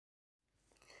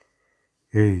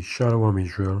Hey, Shalom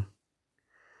Israel.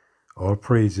 All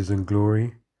praises and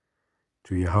glory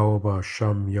to Yahweh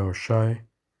Ba'asham Yahushai,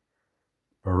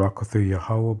 Barakathu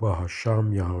Yahweh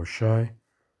Ba'asham Yahushai,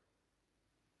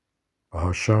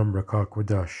 Ba'asham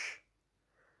Rakakwadash.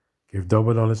 Give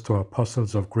double honors to our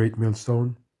apostles of Great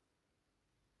Millstone,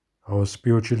 our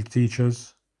spiritual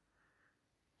teachers.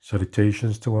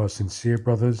 Salutations to our sincere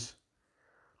brothers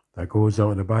that goes out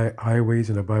on the highways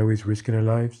and the byways risking their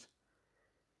lives,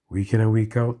 week in and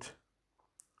week out.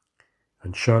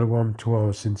 And Shalom to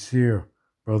our sincere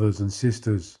brothers and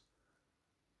sisters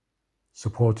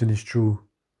supporting this true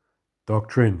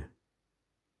doctrine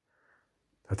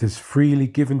that is freely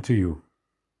given to you,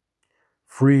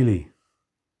 freely.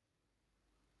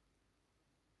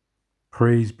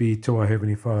 Praise be to our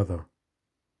Heavenly Father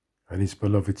and His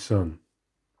beloved Son.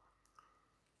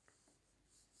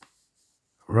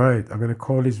 Right, I'm going to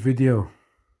call this video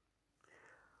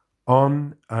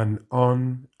On and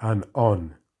On and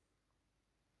On.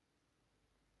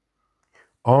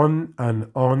 On and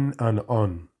on and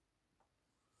on.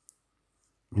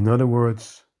 In other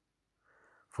words,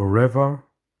 forever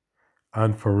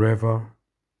and forever.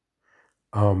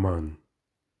 Amen.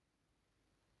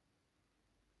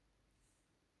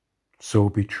 So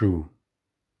be true.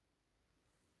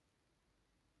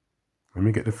 Let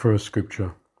me get the first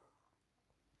scripture.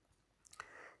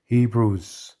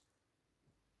 Hebrews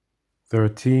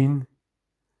 13,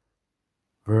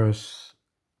 verse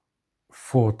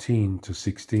 14 to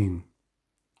 16.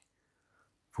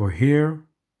 For here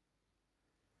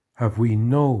have we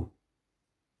no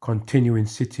continuing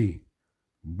city,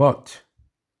 but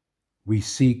we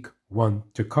seek one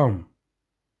to come.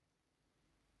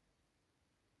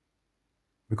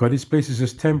 Because this place is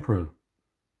just temporal.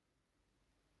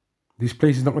 This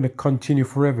place is not going to continue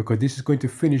forever because this is going to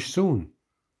finish soon.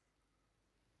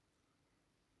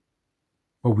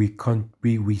 But we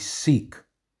seek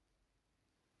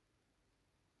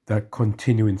that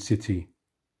continuing city,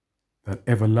 that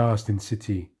everlasting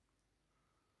city,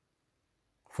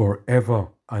 forever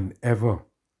and ever.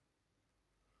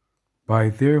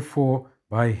 By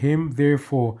him,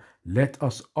 therefore, let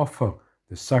us offer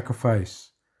the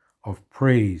sacrifice of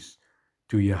praise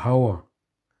to Yahweh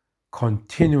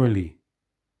continually,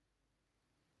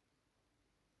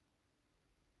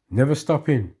 never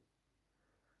stopping.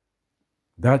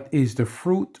 That is the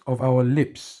fruit of our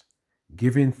lips,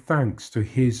 giving thanks to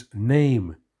his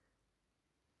name,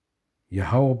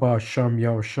 Yahweh Ba'asham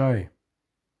Yahushai.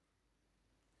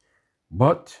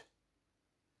 But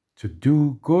to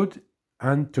do good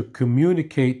and to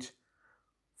communicate,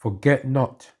 forget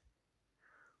not.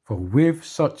 For with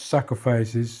such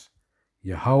sacrifices,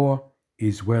 Yahweh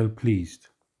is well pleased.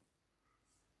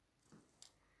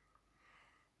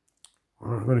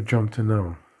 Well, I'm going to jump to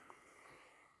now.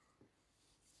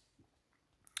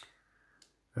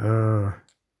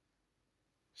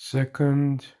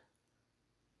 Second,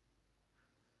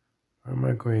 where am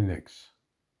I going next?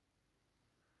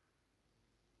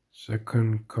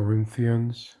 2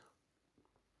 Corinthians,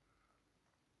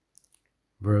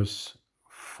 verse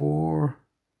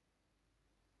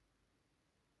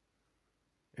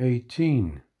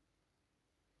 4:18.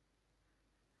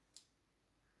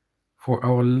 For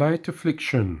our light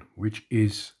affliction, which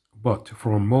is but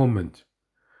for a moment,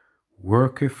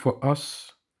 worketh for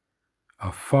us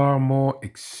a far more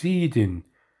exceeding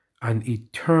and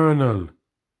eternal.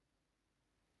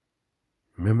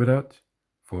 Remember that?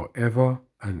 Forever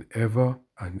and ever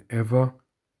and ever.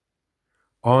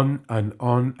 On and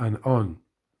on and on.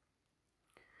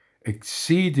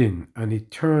 Exceeding an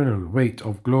eternal weight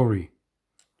of glory.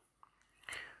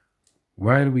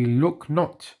 While we look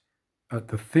not at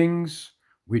the things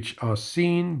which are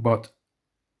seen, but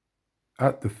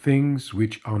at the things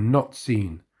which are not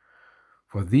seen.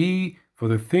 For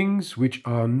the things which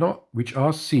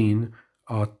are seen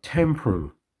are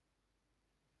temporal.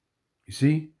 You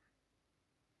see?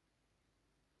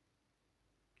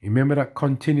 Remember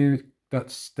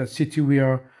that city we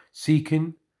are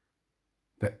seeking,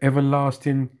 the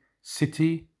everlasting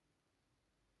city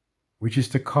which is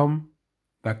to come,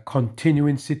 that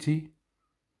continuing city,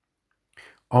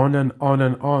 on and on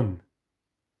and on,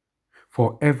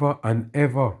 forever and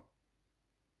ever.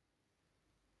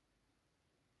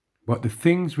 But the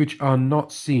things which are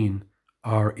not seen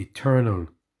are eternal.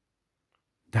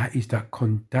 That is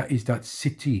that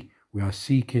city we are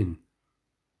seeking.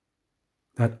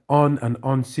 That on and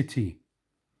on city.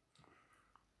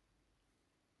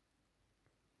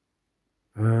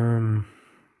 Where am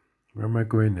I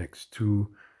going next? To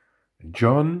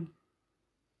John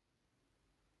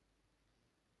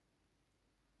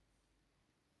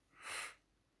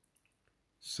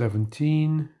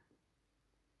 17.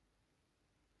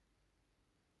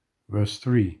 verse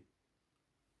 3.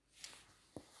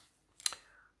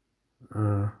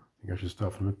 I think I should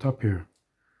start from the top here.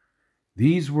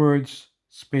 These words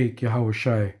spake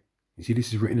Yahushai. You see,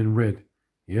 this is written in red.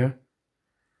 Yeah?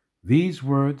 These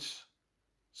words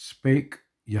spake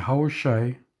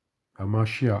Yahushai,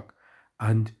 HaMashiach,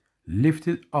 and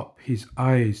lifted up his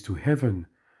eyes to heaven,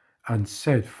 and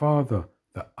said, Father,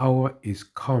 the hour is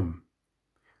come.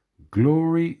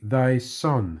 Glory thy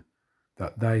Son,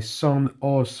 that thy Son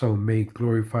also may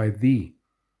glorify thee.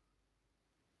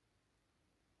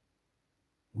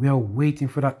 We are waiting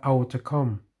for that hour to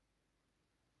come.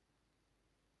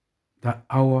 That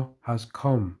hour has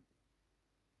come.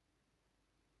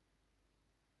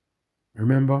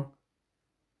 Remember,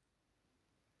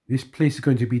 this place is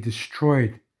going to be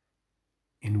destroyed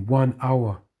in 1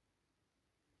 hour.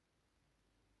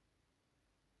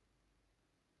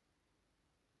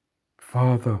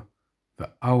 Father,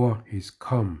 the hour is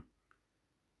come.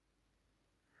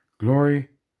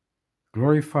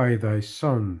 Glorify thy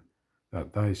Son,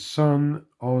 that thy Son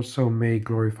also may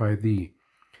glorify thee,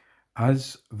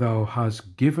 as thou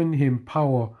hast given him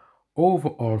power over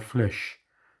all flesh,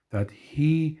 that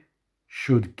he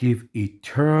should give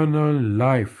eternal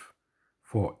life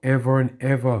for ever and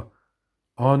ever,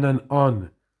 on and on,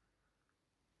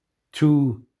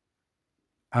 to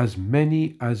as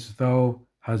many as thou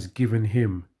hast given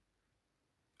him.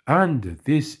 And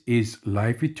this is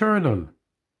life eternal,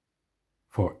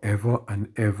 forever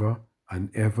and ever and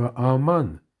ever.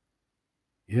 Amen.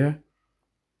 Yeah?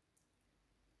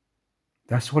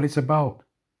 That's what it's about.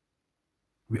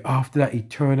 We're after that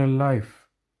eternal life,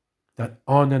 that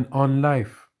on and on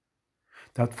life,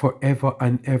 that forever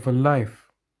and ever life.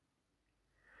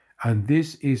 And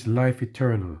this is life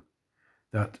eternal,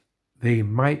 that they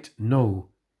might know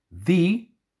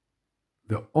thee,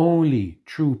 the only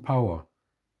true power,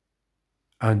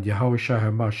 and Yahushua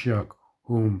HaMashiach,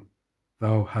 whom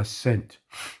thou hast sent.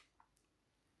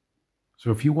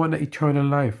 So if you want the eternal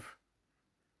life,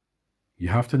 you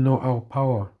have to know our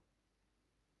power,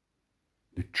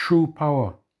 the true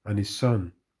power and his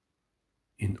Son,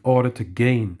 in order to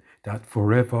gain that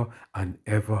forever and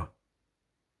ever.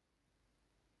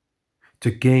 To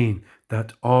gain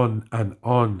that on and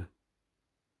on,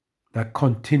 that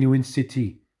continuing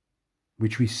city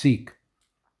which we seek.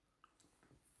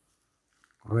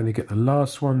 We're going to get the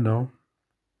last one now.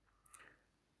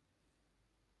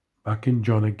 Back in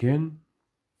John again.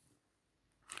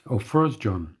 Oh, 1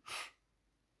 John.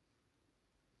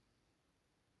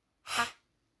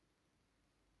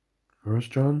 1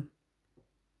 John,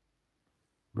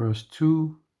 verse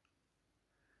 2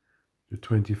 to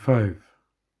 25.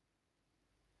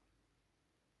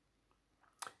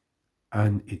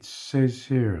 And it says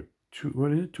here,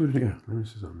 what is it? Yeah, let me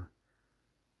see something.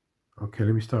 Okay,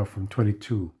 let me start from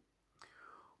 22.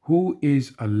 Who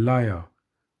is a liar,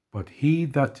 but he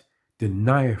that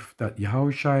denieth that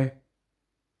Yahushua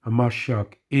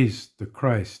HaMashiach is the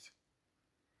Christ?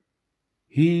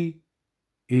 He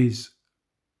is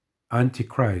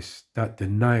Antichrist that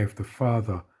denieth the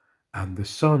Father and the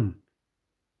Son.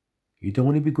 You don't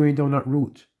want to be going down that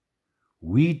route.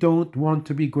 We don't want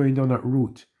to be going down that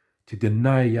route to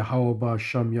deny Yahweh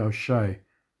Ba'Sham Yahushai.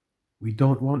 We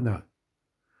don't want that.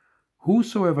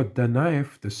 Whosoever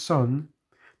denieth the Son,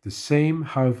 the same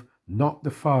have not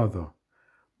the Father.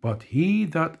 But he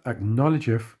that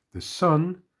acknowledgeth the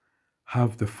Son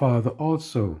have the Father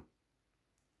also.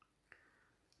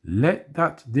 Let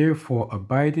that therefore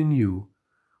abide in you,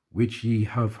 which ye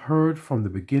have heard from the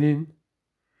beginning.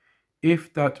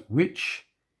 If that which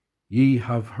ye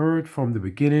have heard from the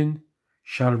beginning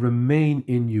shall remain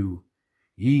in you,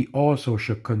 ye also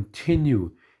shall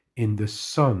continue in the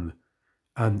Son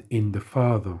and in the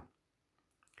Father.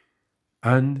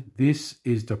 And this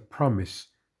is the promise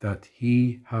that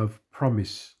he have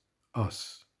promised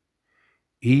us.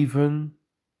 Even,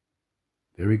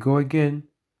 there we go again,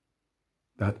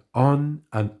 that on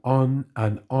and on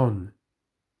and on,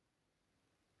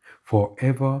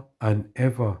 forever and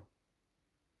ever.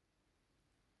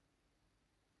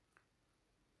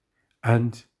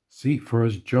 And see,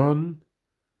 1 John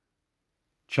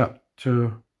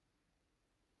chapter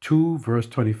 2, verse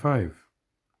 25.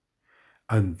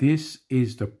 And this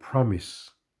is the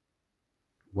promise.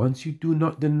 Once you do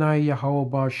not deny Yahweh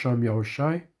Ba'Sham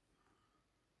Yahushai,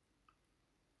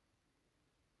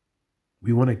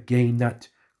 we want to gain that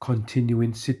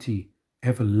continuing city,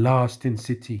 everlasting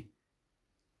city.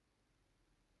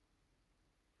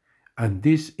 And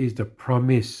this is the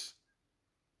promise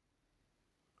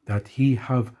that he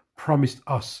have promised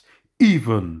us,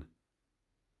 even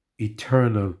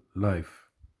eternal life.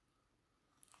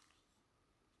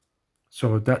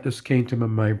 So that just came to my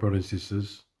mind, brothers and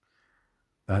sisters,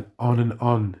 that on and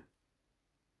on.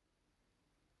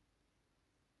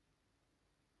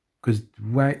 Because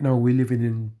right now we're living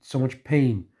in so much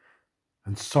pain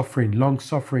and suffering, long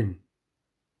suffering.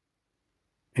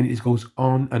 And it goes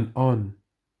on and on.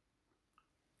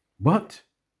 But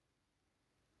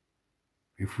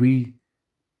if we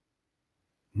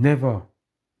never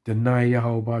deny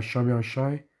Yahweh Shem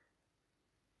Yahshai,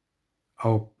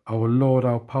 our Lord,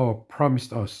 our power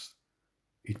promised us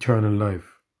eternal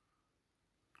life.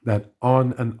 That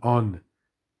on and on,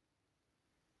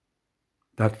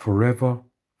 that forever,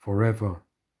 forever.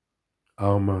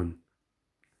 Amen.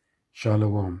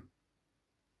 Shalom.